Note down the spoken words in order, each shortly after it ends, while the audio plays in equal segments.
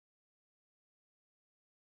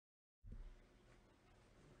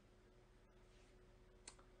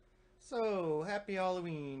So, happy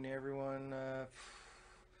Halloween, everyone.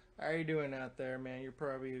 How are you doing out there, man? You're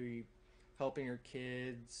probably helping your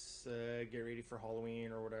kids get ready for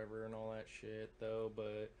Halloween or whatever and all that shit, though.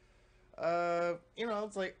 But,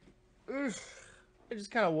 it's like, oof, I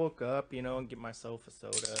just kind of woke up, and get myself a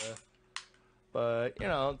soda. But,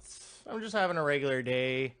 I'm just having a regular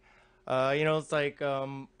day. It's like,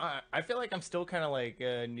 I feel like I'm still kind of like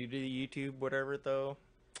new to the YouTube, whatever, though.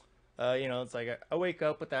 It's like I wake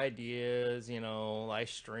up with ideas, I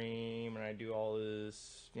stream and I do all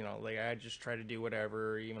this, like I just try to do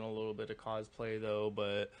whatever, even a little bit of cosplay though.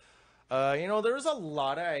 But, there was a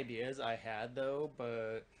lot of ideas I had though,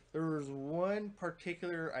 but there was one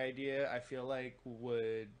particular idea I feel like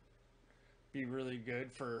would be really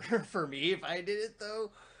good for for me if I did it though.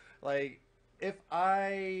 Like, if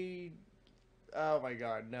I, oh my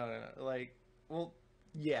god, no, like, well,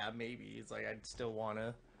 yeah, maybe it's like I'd still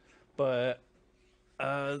wanna, but.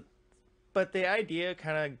 Uh, but the idea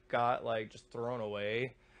kind of got like just thrown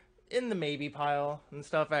away in the maybe pile and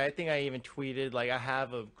stuff. I think I even tweeted like I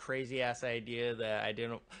have a crazy ass idea that I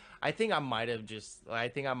didn't. I think I might have just. I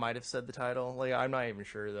think I might have said the title. Like I'm not even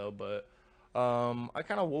sure though. But I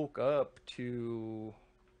kind of woke up to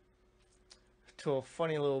a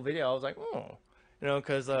funny little video. I was like, oh,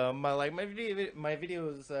 because my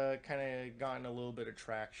videos kind of gotten a little bit of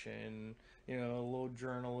traction. A little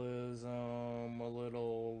journalism, a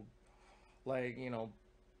little like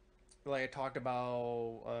like I talked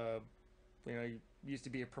about, you used to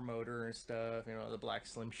be a promoter and stuff. The Black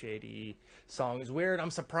Slim Shady song is weird.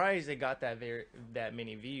 I'm surprised it got that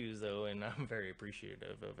many views though, and I'm very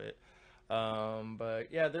appreciative of it.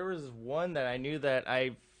 But yeah, there was one that I knew that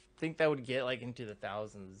I think that would get like into the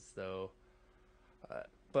thousands though.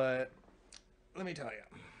 But let me tell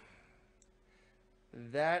you,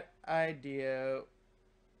 that idea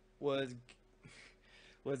was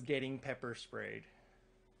was getting pepper sprayed.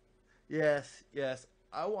 Yes, yes.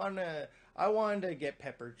 I wanted to get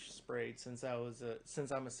pepper sprayed since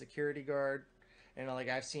I'm a security guard, and like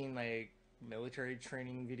I've seen like military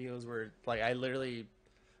training videos where like I literally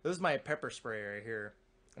this is my pepper spray right here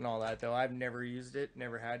and all that though. I've never used it,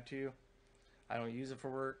 never had to. I don't use it for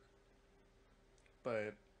work,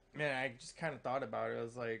 but man, I just kind of thought about it. I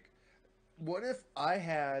was like, what if I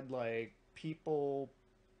had like people,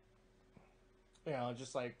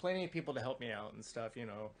 just like plenty of people to help me out and stuff,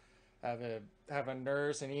 have a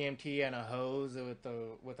nurse, an EMT, and a hose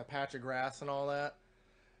with a patch of grass and all that.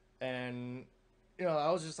 And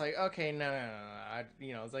I was just like, okay, no.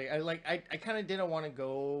 It's like I kind of didn't want to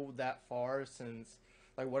go that far since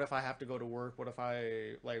like what if I have to go to work? What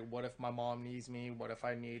if my mom needs me? What if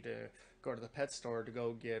I need to go to the pet store to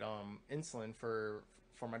go get insulin for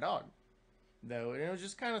my dog? Though and it was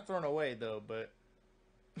just kind of thrown away though, but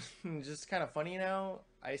just kind of funny now.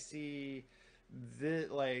 I see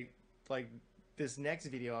this like this next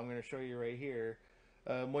video I'm gonna show you right here.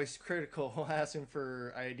 Moist Critical asking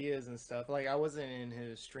for ideas and stuff. Like I wasn't in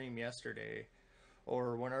his stream yesterday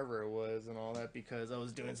or whenever it was and all that because I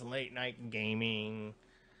was doing some late night gaming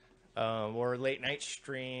or late night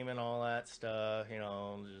stream and all that stuff.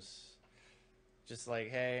 Just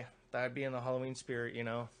like hey, thought I'd be in the Halloween spirit.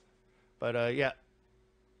 But yeah,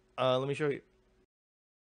 let me show you.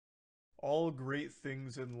 All great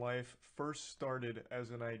things in life first started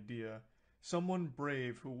as an idea. Someone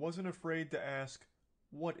brave who wasn't afraid to ask,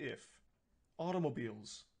 what if?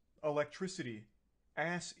 Automobiles, electricity,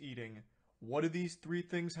 ass eating. What do these three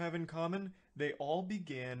things have in common? They all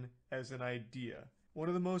began as an idea. One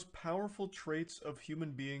of the most powerful traits of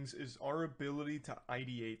human beings is our ability to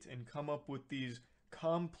ideate and come up with these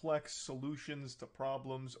complex solutions to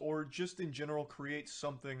problems, or just in general create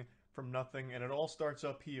something from nothing, and it all starts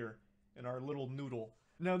up here in our little noodle.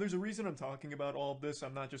 Now, there's a reason I'm talking about all of this.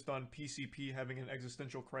 I'm not just on PCP having an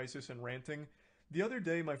existential crisis and ranting. The other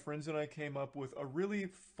day, my friends and I came up with a really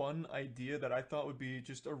fun idea that I thought would be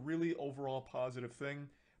just a really overall positive thing.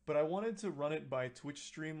 But I wanted to run it by Twitch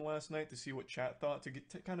stream last night to see what chat thought, to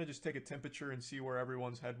kind of just take a temperature and see where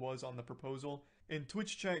everyone's head was on the proposal. And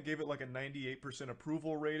Twitch chat gave it like a 98%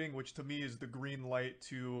 approval rating, which to me is the green light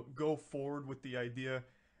to go forward with the idea.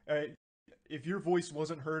 Uh, if your voice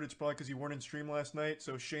wasn't heard, it's probably because you weren't in stream last night,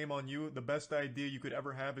 so shame on you. The best idea you could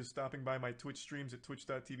ever have is stopping by my Twitch streams at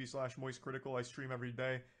twitch.tv/moistcr1tikal. I stream every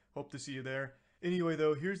day. Hope to see you there. Anyway,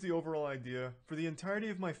 though, here's the overall idea. For the entirety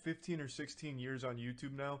of my 15 or 16 years on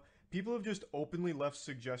YouTube now, people have just openly left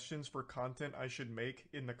suggestions for content I should make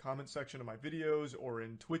in the comment section of my videos, or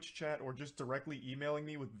in Twitch chat, or just directly emailing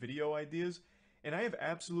me with video ideas. And I have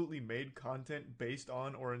absolutely made content based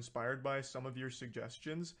on or inspired by some of your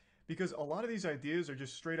suggestions, because a lot of these ideas are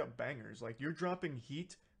just straight up bangers. Like, you're dropping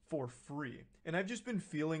heat for free. And I've just been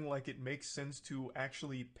feeling like it makes sense to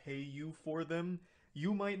actually pay you for them.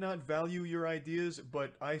 You might not value your ideas,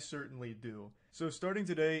 but I certainly do. So starting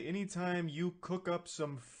today, anytime you cook up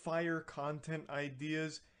some fire content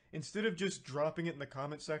ideas, instead of just dropping it in the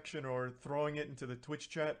comment section or throwing it into the Twitch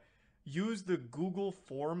chat, use the Google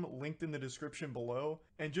form linked in the description below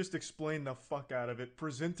and just explain the fuck out of it.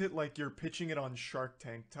 Present it like you're pitching it on Shark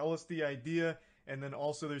Tank. Tell us the idea, and then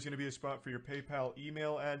also there's going to be a spot for your PayPal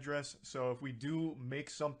email address. So if we do make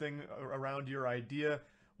something around your idea,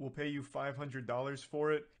 we'll pay you $500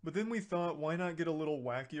 for it. But then we thought, why not get a little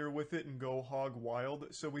wackier with it and go hog wild?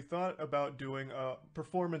 So we thought about doing a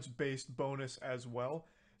performance-based bonus as well.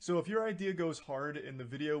 So if your idea goes hard and the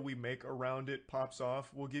video we make around it pops off,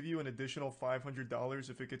 we'll give you an additional $500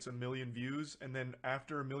 if it gets 1 million views. And then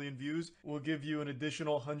after 1 million views, we'll give you an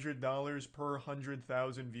additional $100 per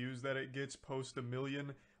 100,000 views that it gets post 1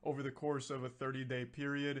 million over the course of a 30-day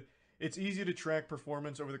period. It's easy to track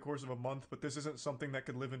performance over the course of a month, but this isn't something that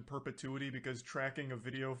could live in perpetuity because tracking a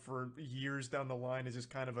video for years down the line is just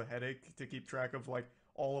kind of a headache to keep track of like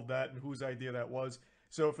all of that and whose idea that was.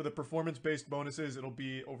 So for the performance-based bonuses, it'll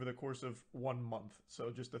be over the course of 1 month,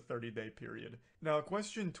 so just a 30-day period. Now, a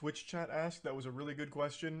question Twitch chat asked that was a really good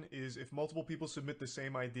question is if multiple people submit the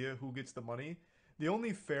same idea, who gets the money? The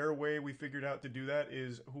only fair way we figured out to do that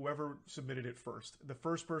is whoever submitted it first. The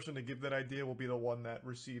first person to give that idea will be the one that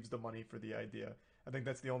receives the money for the idea. I think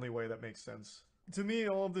that's the only way that makes sense. To me,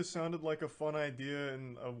 all of this sounded like a fun idea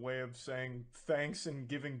and a way of saying thanks and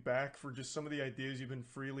giving back for just some of the ideas you've been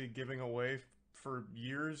freely giving away for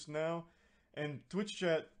years now. And Twitch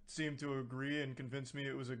chat seemed to agree and convince me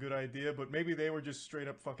it was a good idea, but maybe they were just straight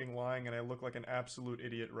up fucking lying and I look like an absolute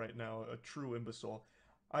idiot right now, a true imbecile.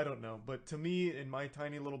 I don't know, but to me, in my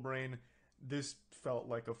tiny little brain, this felt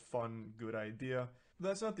like a fun, good idea.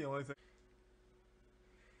 That's not the only thing.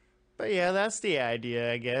 But yeah, that's the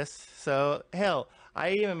idea, I guess. So, hell,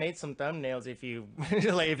 I even made some thumbnails if you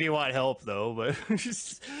like, if you want help though, but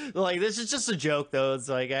like this is just a joke though. It's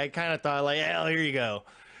like I kind of thought like, hell, here you go.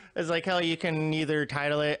 It's like, hell, you can either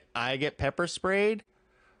title it I Get Pepper Sprayed,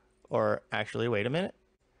 or actually, wait a minute.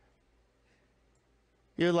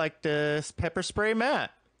 You're like the pepper spray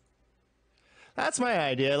Matt. That's my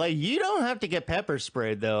idea. Like, you don't have to get pepper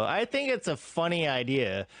sprayed though. I think it's a funny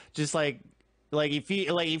idea. Just like if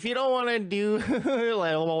you don't want to do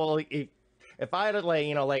like, well, if I like,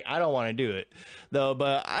 you know, like I don't want to do it though,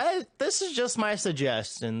 but this is just my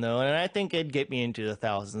suggestion though, and I think it'd get me into the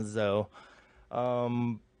thousands though.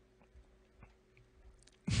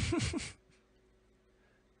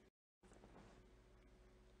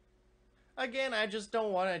 Again, I just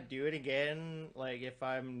don't want to do it again. Like if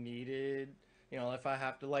I'm needed, you know, if I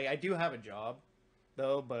have to, like I do have a job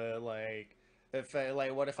though, but like if I,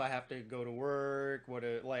 like, what if I have to go to work? What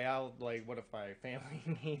if, like, what if my family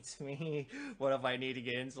needs me? What if I need to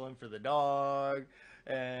get insulin for the dog?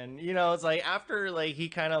 And, you know, it's like, after, like, he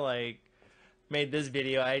kind of, like, made this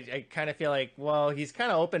video, I kind of feel like, well, he's kind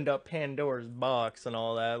of opened up Pandora's box and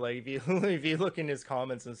all that. Like, if you, if you look in his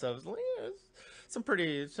comments and stuff, it's like, yeah, some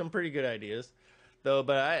pretty good ideas, though.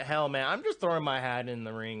 But hell, man, I'm just throwing my hat in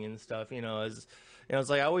the ring and stuff, you know, as... You know, it's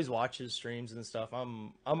like I always watch his streams and stuff.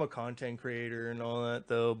 I'm a content creator and all that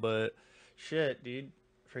though, but shit, dude,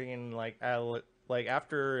 freaking like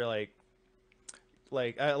after I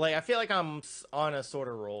feel like I'm on a sort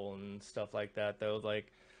of roll and stuff like that though.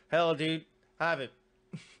 Like, hell, dude, have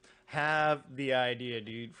the idea,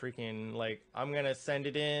 dude. Freaking like I'm gonna send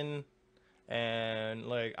it in, and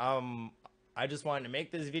like I just wanted to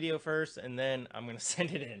make this video first, and then I'm gonna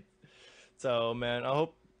send it in. So man,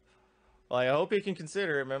 I hope you can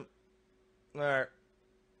consider it, man. Alright.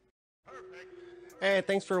 Hey,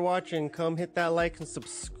 thanks for watching. Come hit that like and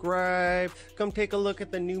subscribe. Come take a look at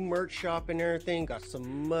the new merch shop and everything. Got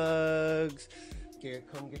some mugs.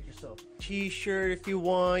 Come get yourself a t-shirt if you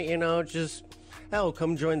want. You know, just, hell,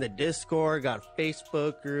 come join the Discord. Got a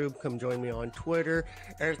Facebook group. Come join me on Twitter.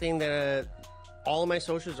 Everything that, all of my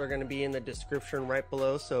socials are going to be in the description right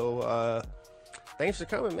below. So, thanks for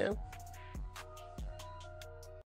coming, man.